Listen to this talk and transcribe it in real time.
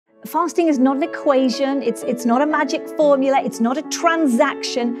Fasting is not an equation. It's not a magic formula. It's not a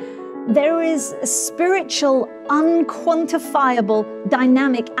transaction. There is a spiritual, unquantifiable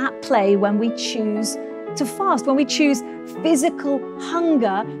dynamic at play when we choose to fast, when we choose physical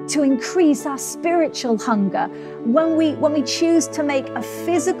hunger to increase our spiritual hunger, when we choose to make a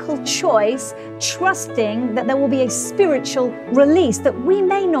physical choice, trusting that there will be a spiritual release that we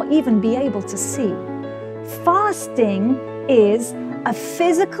may not even be able to see. Fasting is a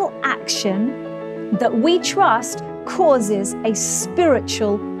physical action that we trust causes a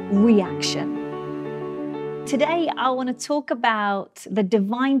spiritual reaction. Today, I want to talk about the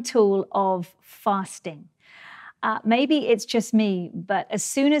divine tool of fasting. Maybe it's just me, but as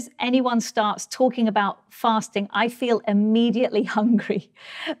soon as anyone starts talking about fasting, I feel immediately hungry.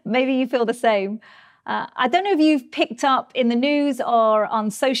 Maybe you feel the same. I don't know if you've picked up in the news or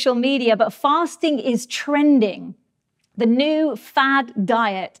on social media, but fasting is trending. The new fad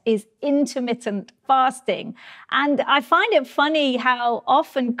diet is intermittent fasting. And I find it funny how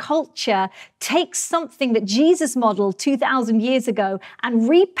often culture takes something that Jesus modeled 2,000 years ago and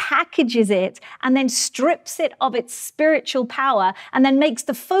repackages it and then strips it of its spiritual power and then makes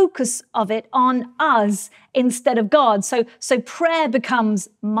the focus of it on us instead of God. So prayer becomes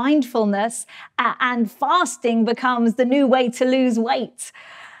mindfulness and fasting becomes the new way to lose weight.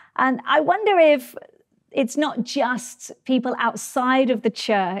 And I wonder if it's not just people outside of the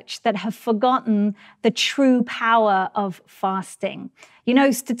church that have forgotten the true power of fasting. You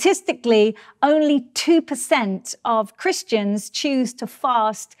know, statistically, only 2% of Christians choose to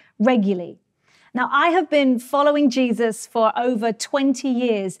fast regularly. Now, I have been following Jesus for over 20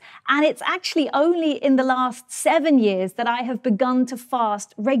 years, and it's actually only in the last 7 years that I have begun to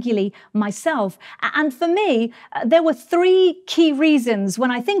fast regularly myself. And for me, there were 3 key reasons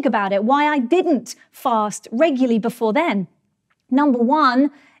when I think about it why I didn't fast regularly before then. Number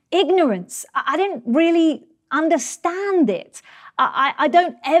 1, ignorance. I didn't really understand it. I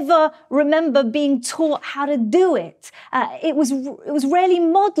don't ever remember being taught how to do it. It was rarely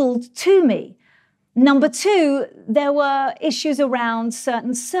modeled to me. Number 2, there were issues around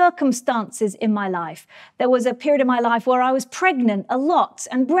certain circumstances in my life. There was a period in my life where I was pregnant a lot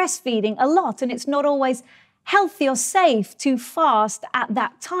and breastfeeding a lot, and it's not always healthy or safe to fast at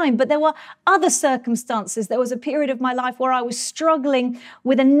that time. But there were other circumstances. There was a period of my life where I was struggling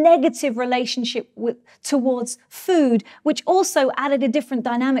with a negative relationship towards food, which also added a different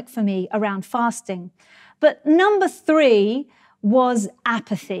dynamic for me around fasting. But number 3 was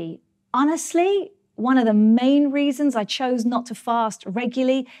apathy. Honestly, one of the main reasons I chose not to fast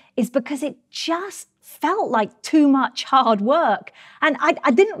regularly is because it just felt like too much hard work. And I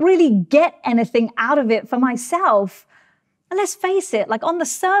didn't really get anything out of it for myself. And let's face it, like on the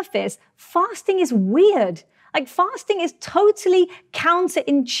surface, fasting is weird. Like fasting is totally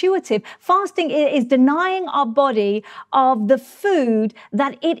counterintuitive. Fasting is denying our body of the food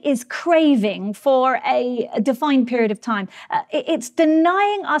that it is craving for a defined period of time. It's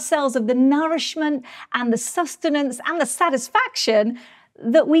denying ourselves of the nourishment and the sustenance and the satisfaction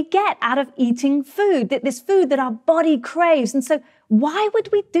that we get out of eating food, this food that our body craves. And so why would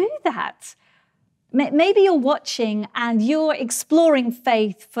we do that? Maybe you're watching and you're exploring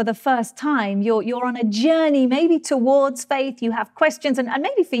faith for the first time. You're on a journey maybe towards faith. You have questions. And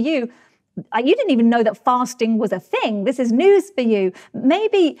maybe for you, you didn't even know that fasting was a thing. This is news for you.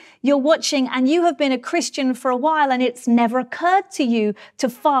 Maybe you're watching and you have been a Christian for a while and it's never occurred to you to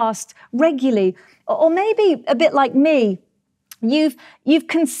fast regularly. Or maybe a bit like me, You've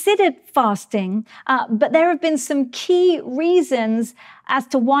considered fasting, but there have been some key reasons as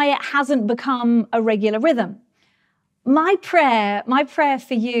to why it hasn't become a regular rhythm. My prayer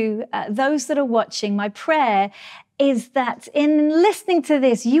for you, those that are watching, my prayer is that in listening to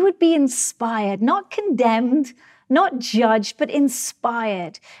this, you would be inspired, not condemned, not judged, but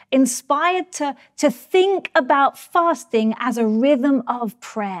inspired to think about fasting as a rhythm of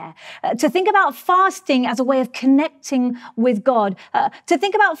prayer, to think about fasting as a way of connecting with God, to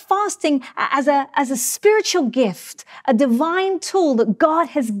think about fasting as a spiritual gift, a divine tool that God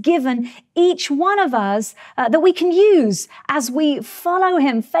has given each one of us that we can use as we follow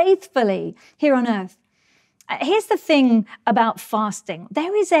Him faithfully here on earth. Here's the thing about fasting.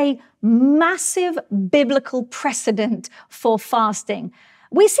 There is a massive biblical precedent for fasting.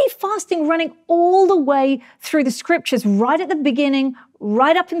 We see fasting running all the way through the scriptures, right at the beginning,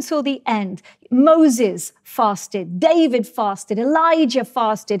 right up until the end. Moses fasted, David fasted, Elijah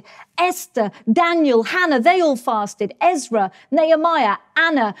fasted, Esther, Daniel, Hannah, they all fasted, Ezra, Nehemiah,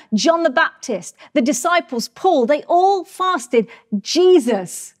 Anna, John the Baptist, the disciples, Paul, they all fasted.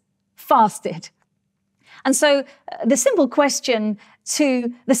 Jesus fasted. And so the simple question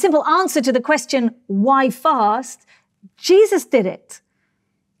to the simple answer to the question, why fast? Jesus did it.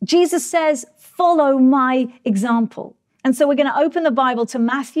 Jesus says, follow my example. And so we're going to open the Bible to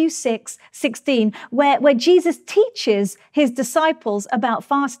Matthew 6:16, where Jesus teaches his disciples about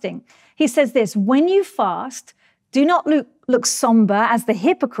fasting. He says this, when you fast, do not look somber as the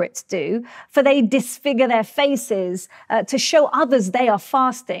hypocrites do, for they disfigure their faces to show others they are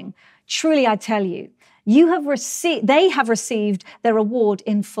fasting. Truly, I tell you, they have received their reward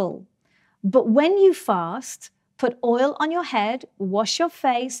in full. But when you fast, put oil on your head, wash your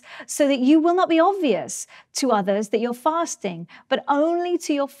face, so that you will not be obvious to others that you're fasting, but only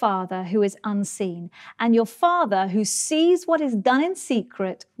to your Father who is unseen. And your Father who sees what is done in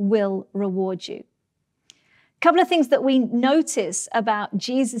secret will reward you. A couple of things that we notice about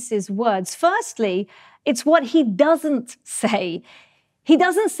Jesus's words. Firstly, it's what he doesn't say. He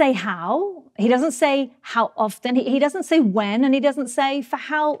doesn't say how. He doesn't say how often. He doesn't say when, and he doesn't say for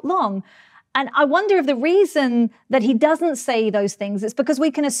how long. And I wonder if the reason that he doesn't say those things is because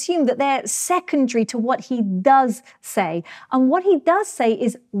we can assume that they're secondary to what he does say. And what he does say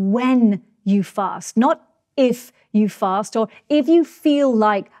is when you fast, not if you fast or if you feel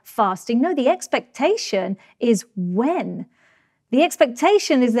like fasting. No, the expectation is when. The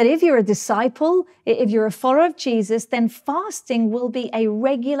expectation is that if you're a disciple, if you're a follower of Jesus, then fasting will be a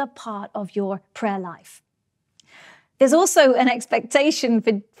regular part of your prayer life. There's also an expectation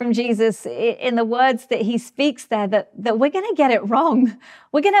from Jesus in the words that he speaks there that we're going to get it wrong.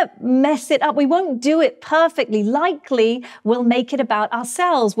 We're going to mess it up. We won't do it perfectly. Likely, we'll make it about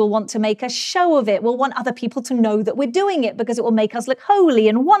ourselves. We'll want to make a show of it. We'll want other people to know that we're doing it because it will make us look holy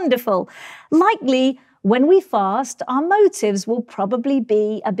and wonderful. Likely, when we fast, our motives will probably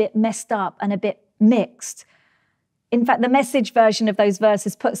be a bit messed up and a bit mixed. In fact, the Message version of those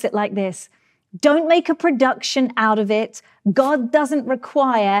verses puts it like this. Don't make a production out of it. God doesn't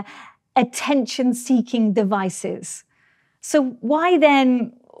require attention-seeking devices. So why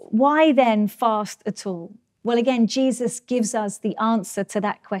then fast at all? Well, again, Jesus gives us the answer to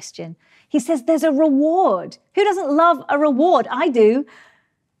that question. He says there's a reward. Who doesn't love a reward? I do.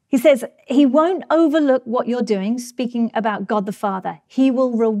 He says he won't overlook what you're doing, speaking about God the Father. He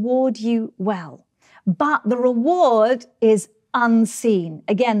will reward you well. But the reward is unseen.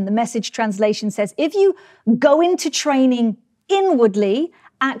 Again, the Message translation says, if you go into training inwardly,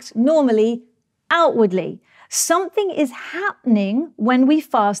 act normally outwardly. Something is happening when we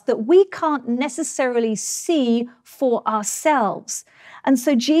fast that we can't necessarily see for ourselves. And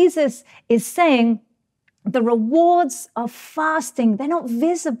so Jesus is saying the rewards of fasting, they're not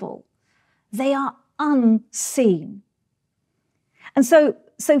visible. They are unseen. And so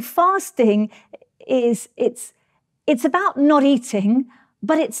fasting it's about not eating,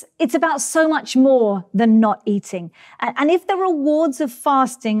 but it's about so much more than not eating. And if the rewards of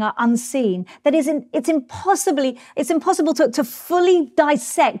fasting are unseen, it's impossible to fully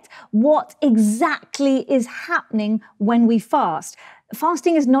dissect what exactly is happening when we fast.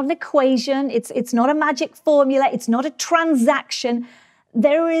 Fasting is not an equation. It's not a magic formula. It's not a transaction.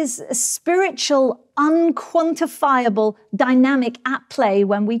 There is a spiritual, unquantifiable dynamic at play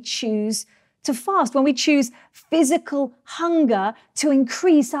when we choose to fast, when we choose physical hunger to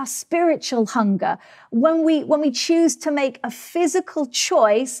increase our spiritual hunger, when we choose to make a physical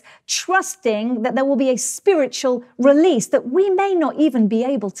choice, trusting that there will be a spiritual release that we may not even be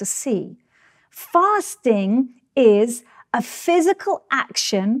able to see. Fasting is a physical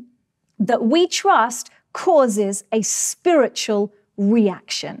action that we trust causes a spiritual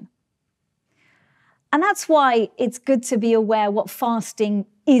reaction. And that's why it's good to be aware what fasting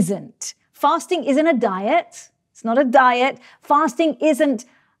isn't. Fasting isn't a diet. It's not a diet. Fasting isn't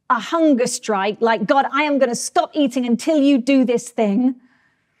a hunger strike, like, God, I am going to stop eating until you do this thing.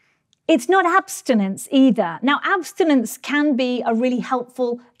 It's not abstinence either. Now, abstinence can be a really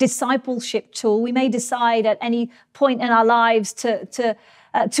helpful discipleship tool. We may decide at any point in our lives to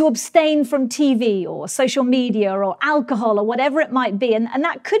abstain from TV or social media or alcohol or whatever it might be. And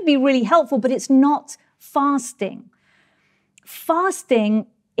that could be really helpful, but it's not fasting. Fasting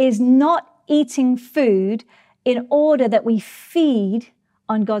is not eating food in order that we feed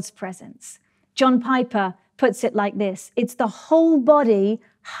on God's presence. John Piper puts it like this. It's the whole body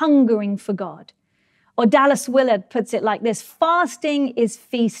hungering for God. Or Dallas Willard puts it like this. Fasting is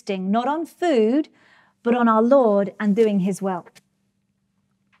feasting, not on food, but on our Lord and doing his will.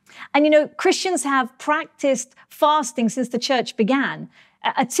 And Christians have practiced fasting since the church began.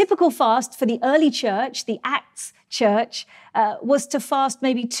 A typical fast for the early church, the Acts church, was to fast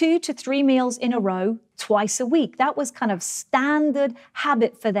maybe 2 to 3 meals in a row twice a week. That was kind of standard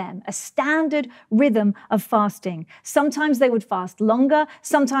habit for them, a standard rhythm of fasting. Sometimes they would fast longer,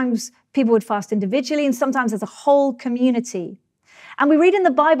 sometimes people would fast individually, and sometimes as a whole community. And we read in the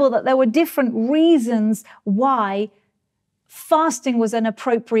Bible that there were different reasons why fasting was an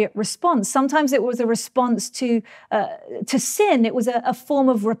appropriate response. Sometimes it was a response to sin. It was a form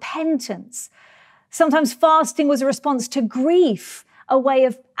of repentance. Sometimes fasting was a response to grief, a way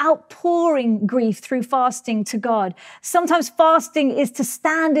of outpouring grief through fasting to God. Sometimes fasting is to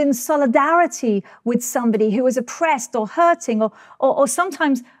stand in solidarity with somebody who is oppressed or hurting, or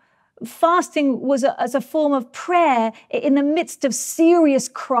sometimes fasting was as a form of prayer in the midst of serious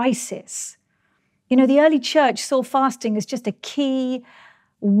crisis. You know, the early church saw fasting as just a key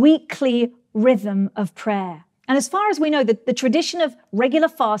weekly rhythm of prayer. And as far as we know, the tradition of regular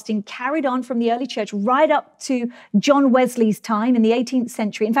fasting carried on from the early church right up to John Wesley's time in the 18th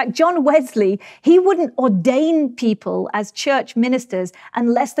century. In fact, John Wesley, he wouldn't ordain people as church ministers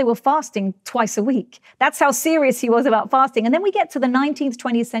unless they were fasting twice a week. That's how serious he was about fasting. And then we get to the 19th,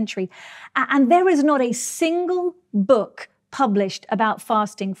 20th century, and there is not a single book published about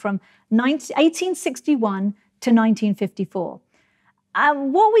fasting from 1861 to 1954.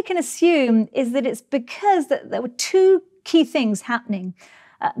 What we can assume is that it's because there were two key things happening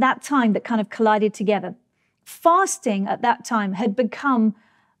at that time that kind of collided together. Fasting at that time had become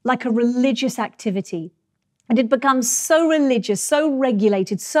like a religious activity. It had become so religious, so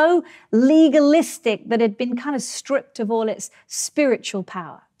regulated, so legalistic that it had been kind of stripped of all its spiritual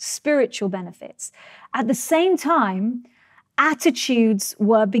power, spiritual benefits. At the same time, attitudes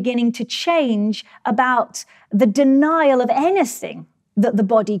were beginning to change about the denial of anything that the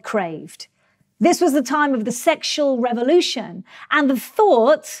body craved. This was the time of the sexual revolution, and the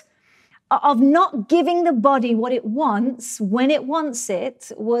thought of not giving the body what it wants when it wants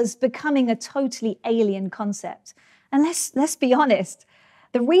it was becoming a totally alien concept. And let's be honest,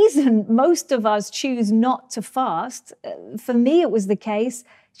 the reason most of us choose not to fast, for me it was the case,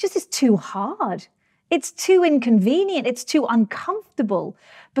 it's too hard. It's too inconvenient. It's too uncomfortable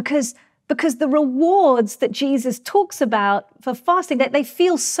because the rewards that Jesus talks about for fasting, they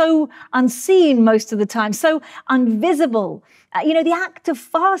feel so unseen most of the time, so invisible. The act of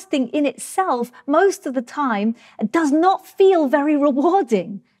fasting in itself, most of the time, does not feel very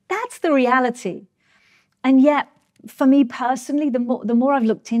rewarding. That's the reality. And yet, for me personally, the more I've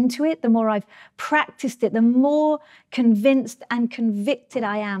looked into it, the more I've practiced it, the more convinced and convicted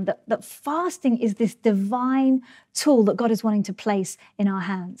I am that fasting is this divine tool that God is wanting to place in our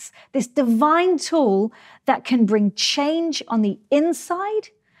hands. This divine tool that can bring change on the inside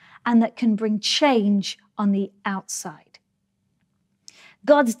and that can bring change on the outside.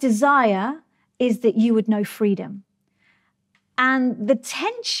 God's desire is that you would know freedom. And the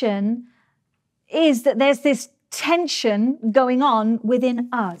tension is that there's this tension going on within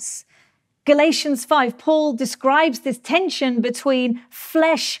us. Galatians 5, Paul describes this tension between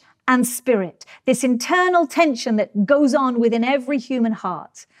flesh and spirit, this internal tension that goes on within every human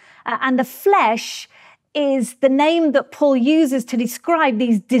heart. And the flesh is the name that Paul uses to describe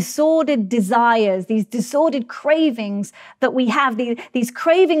these disordered desires, these disordered cravings that we have, these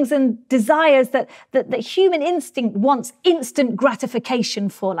cravings and desires that human instinct wants instant gratification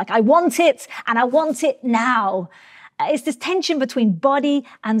for. Like, I want it and I want it now. It's this tension between body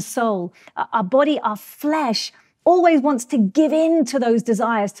and soul. Our body, our flesh, always wants to give in to those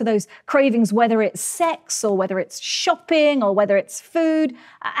desires, to those cravings, whether it's sex or whether it's shopping or whether it's food.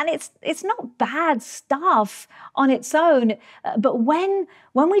 And it's not bad stuff on its own. But when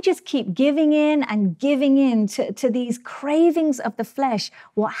we just keep giving in and giving in to these cravings of the flesh,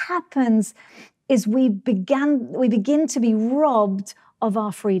 what happens is we begin to be robbed of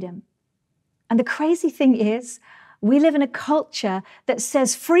our freedom. And the crazy thing is, we live in a culture that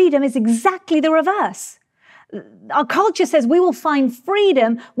says freedom is exactly the reverse. Our culture says we will find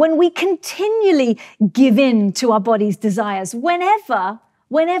freedom when we continually give in to our body's desires whenever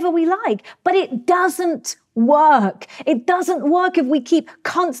we like. But it doesn't work. It doesn't work if we keep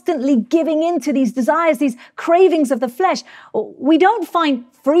constantly giving in to these desires, these cravings of the flesh. We don't find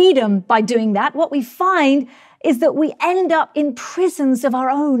freedom by doing that. What we find is that we end up in prisons of our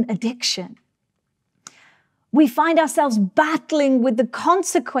own addiction. We find ourselves battling with the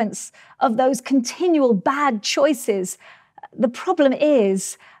consequence of those continual bad choices. The problem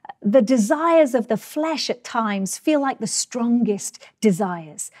is the desires of the flesh at times feel like the strongest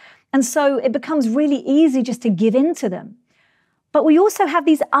desires. And so it becomes really easy just to give in to them. But we also have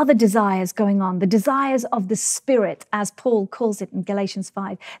these other desires going on, the desires of the Spirit, as Paul calls it in Galatians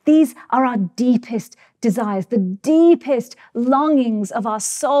 5. These are our deepest desires, the deepest longings of our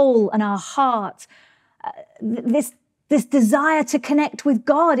soul and our heart. This desire to connect with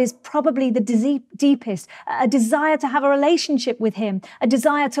God is probably the deepest, a desire to have a relationship with Him, a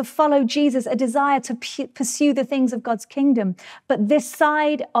desire to follow Jesus, a desire to pursue the things of God's kingdom. But this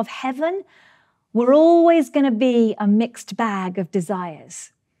side of heaven, we're always going to be a mixed bag of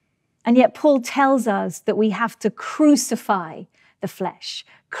desires. And yet Paul tells us that we have to crucify the flesh,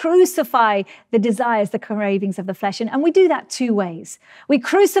 crucify the desires, the cravings of the flesh. And we do that two ways. We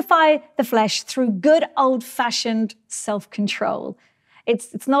crucify the flesh through good old-fashioned self-control.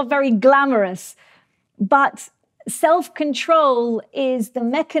 It's not very glamorous, but self-control is the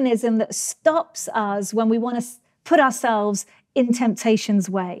mechanism that stops us when we want to put ourselves in temptation's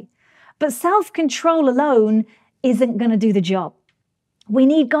way. But self-control alone isn't going to do the job. We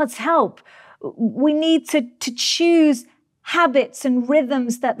need God's help. We need to choose habits and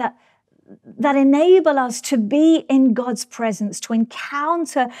rhythms that enable us to be in God's presence, to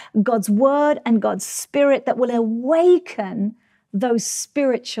encounter God's word and God's spirit that will awaken those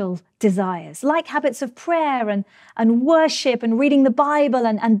spiritual desires, like habits of prayer and worship and reading the Bible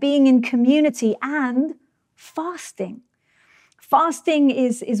and being in community and fasting. Fasting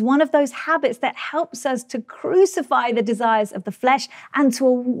is one of those habits that helps us to crucify the desires of the flesh and to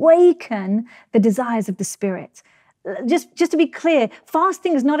awaken the desires of the spirit. Just to be clear,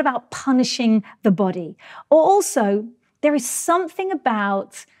 fasting is not about punishing the body. Also, there is something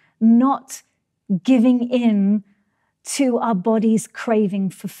about not giving in to our body's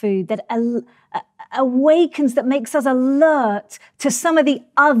craving for food that awakens, that makes us alert to some of the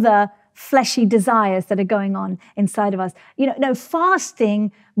other fleshy desires that are going on inside of us.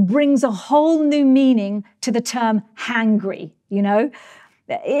 Fasting brings a whole new meaning to the term hangry,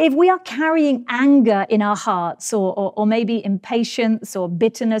 If we are carrying anger in our hearts or maybe impatience or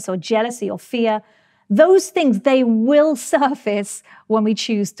bitterness or jealousy or fear, those things, they will surface when we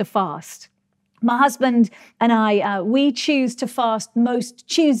choose to fast. My husband and I, we choose to fast most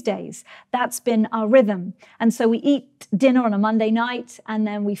Tuesdays. That's been our rhythm. And so we eat dinner on a Monday night, and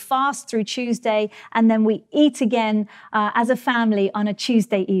then we fast through Tuesday, and then we eat again as a family on a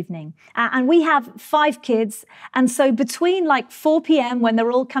Tuesday evening. And we have 5 kids. And so between 4 p.m. when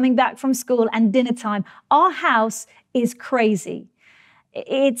they're all coming back from school and dinner time, our house is crazy.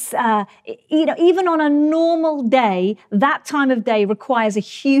 It's, even on a normal day, that time of day requires a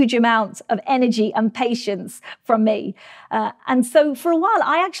huge amount of energy and patience from me. And so for a while,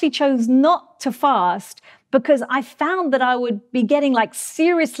 I actually chose not to fast because I found that I would be getting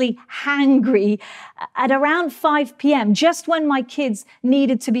seriously hangry at around 5 p.m., just when my kids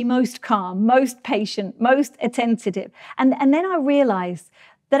needed to be most calm, most patient, most attentive. And then I realized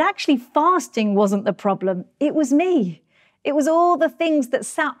that actually fasting wasn't the problem. It was me. It was all the things that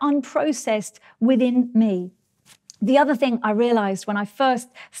sat unprocessed within me. The other thing I realized when I first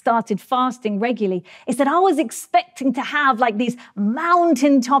started fasting regularly is that I was expecting to have these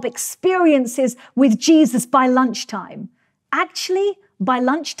mountaintop experiences with Jesus by lunchtime. Actually, by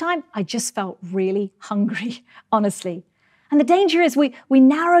lunchtime, I just felt really hungry, honestly. And the danger is we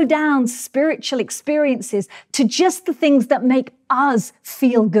narrow down spiritual experiences to just the things that make us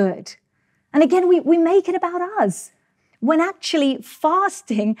feel good. And again, we make it about us. When actually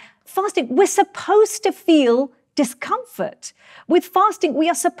fasting, we're supposed to feel discomfort. With fasting, we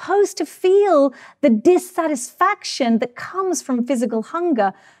are supposed to feel the dissatisfaction that comes from physical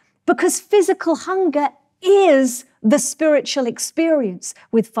hunger, because physical hunger is the spiritual experience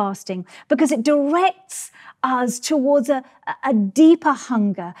with fasting, because it directs us towards a deeper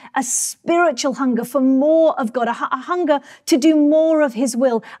hunger, a spiritual hunger for more of God, a hunger to do more of His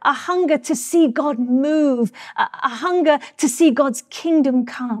will, a hunger to see God move, a hunger to see God's kingdom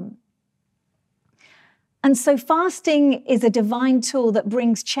come. And so fasting is a divine tool that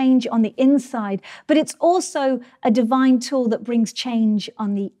brings change on the inside, but it's also a divine tool that brings change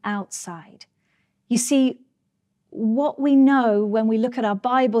on the outside. You see, what we know when we look at our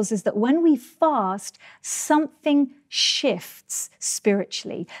Bibles is that when we fast, something shifts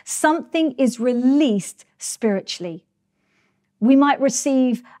spiritually. Something is released spiritually. We might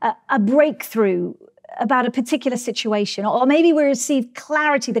receive a breakthrough about a particular situation, or maybe we receive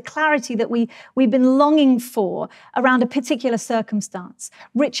clarity, the clarity that we've been longing for around a particular circumstance.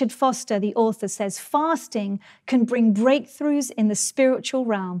 Richard Foster, the author, says fasting can bring breakthroughs in the spiritual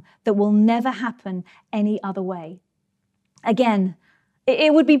realm that will never happen any other way. Again,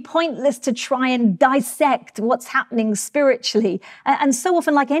 It would be pointless to try and dissect what's happening spiritually. And so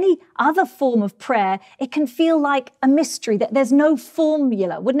often, like any other form of prayer, it can feel like a mystery, that there's no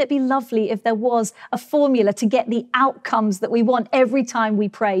formula. Wouldn't it be lovely if there was a formula to get the outcomes that we want every time we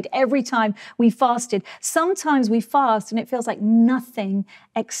prayed, every time we fasted? Sometimes we fast and it feels like nothing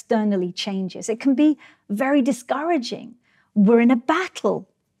externally changes. It can be very discouraging. We're in a battle.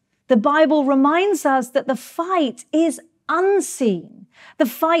 The Bible reminds us that the fight is unseen. The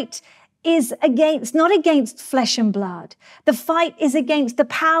fight is not against flesh and blood. The fight is against the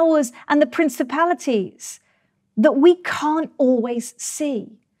powers and the principalities that we can't always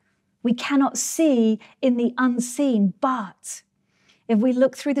see. We cannot see in the unseen, but if we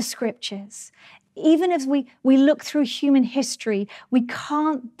look through the scriptures, even as we look through human history, we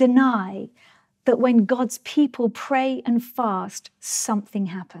can't deny that when God's people pray and fast, something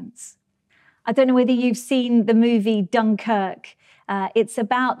happens. I don't know whether you've seen the movie Dunkirk. It's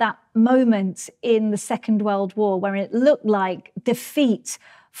about that moment in the Second World War where it looked like defeat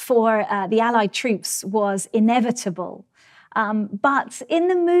for the Allied troops was inevitable. But in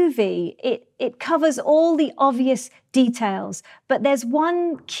the movie, it covers all the obvious details, but there's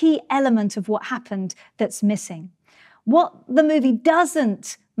one key element of what happened that's missing. What the movie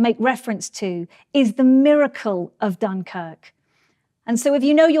doesn't make reference to is the miracle of Dunkirk. And so if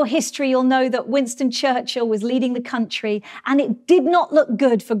you know your history, you'll know that Winston Churchill was leading the country, and it did not look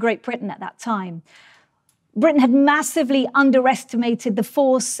good for Great Britain at that time. Britain had massively underestimated the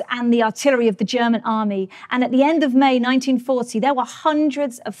force and the artillery of the German army. And at the end of May 1940, there were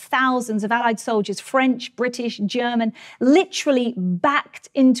hundreds of thousands of Allied soldiers, French, British, German, literally backed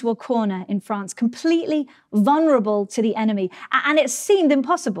into a corner in France, completely vulnerable to the enemy. And it seemed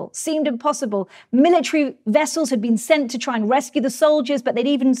impossible. Military vessels had been sent to try and rescue the soldiers, but they'd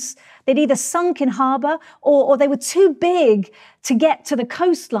either sunk in harbor or they were too big to get to the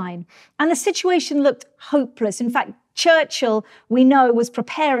coastline. And the situation looked hopeless. In fact, Churchill, we know, was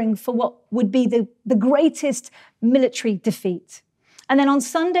preparing for what would be the greatest military defeat. And then on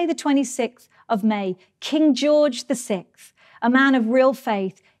Sunday, the 26th of May, King George VI, a man of real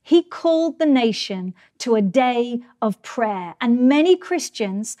faith, he called the nation to a day of prayer. And many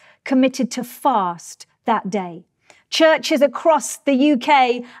Christians committed to fast that day. Churches across the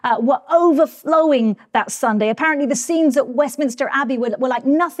UK were overflowing that Sunday. Apparently the scenes at Westminster Abbey were like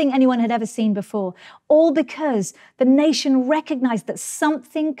nothing anyone had ever seen before, all because the nation recognized that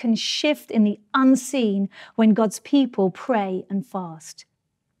something can shift in the unseen when God's people pray and fast.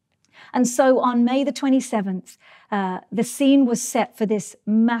 And so on May the 27th, the scene was set for this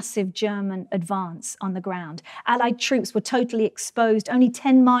massive German advance on the ground. Allied troops were totally exposed, only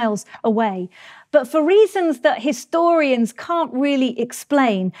 10 miles away. But for reasons that historians can't really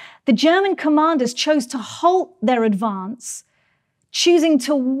explain, the German commanders chose to halt their advance, choosing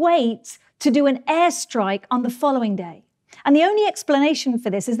to wait to do an airstrike on the following day. And the only explanation for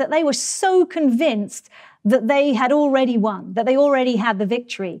this is that they were so convinced that they had already won, that they already had the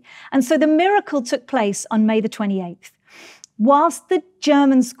victory. And so the miracle took place on May the 28th. Whilst the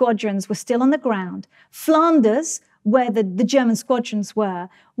German squadrons were still on the ground, Flanders, where the German squadrons were,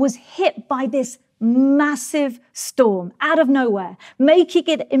 was hit by this massive storm out of nowhere, making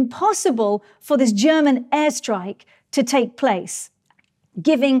it impossible for this German airstrike to take place,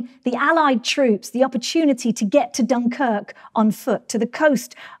 giving the Allied troops the opportunity to get to Dunkirk on foot, to the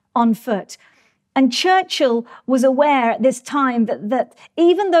coast on foot. And Churchill was aware at this time that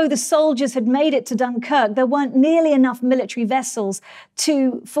even though the soldiers had made it to Dunkirk, there weren't nearly enough military vessels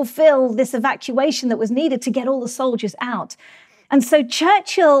to fulfill this evacuation that was needed to get all the soldiers out. And so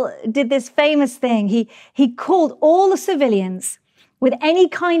Churchill did this famous thing. He called all the civilians with any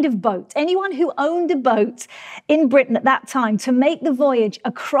kind of boat, anyone who owned a boat in Britain at that time, to make the voyage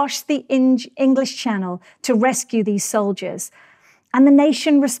across the English Channel to rescue these soldiers. And the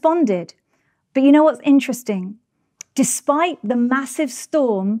nation responded. But you know what's interesting? Despite the massive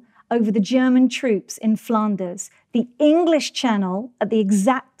storm over the German troops in Flanders, the English Channel at the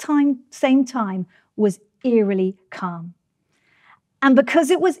exact same time was eerily calm. And because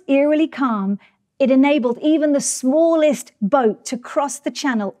it was eerily calm, it enabled even the smallest boat to cross the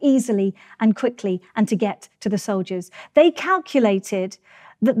channel easily and quickly and to get to the soldiers. They calculated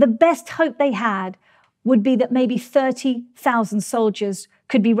that the best hope they had would be that maybe 30,000 soldiers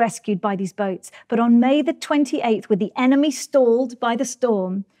could be rescued by these boats. But on May the 28th, with the enemy stalled by the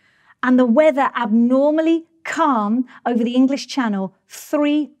storm and the weather abnormally calm over the English Channel,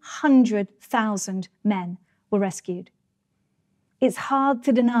 300,000 men were rescued. It's hard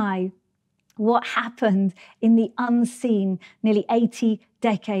to deny what happened in the unseen nearly 80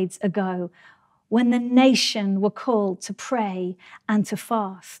 decades ago when the nation were called to pray and to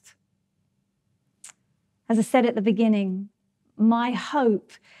fast. As I said at the beginning, my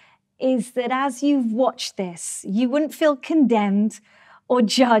hope is that as you've watched this, you wouldn't feel condemned or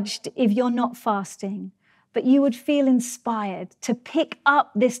judged if you're not fasting, but you would feel inspired to pick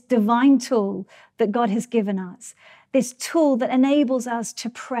up this divine tool that God has given us, this tool that enables us to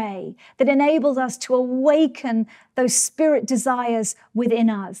pray, that enables us to awaken those spirit desires within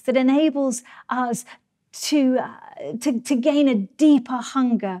us, that enables us to gain a deeper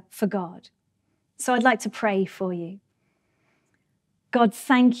hunger for God. So I'd like to pray for you. God,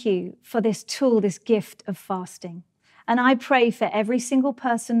 thank you for this tool, this gift of fasting. And I pray for every single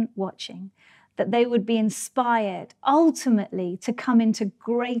person watching that they would be inspired ultimately to come into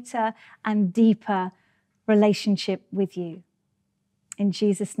greater and deeper relationship with you. In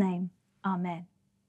Jesus' name, amen.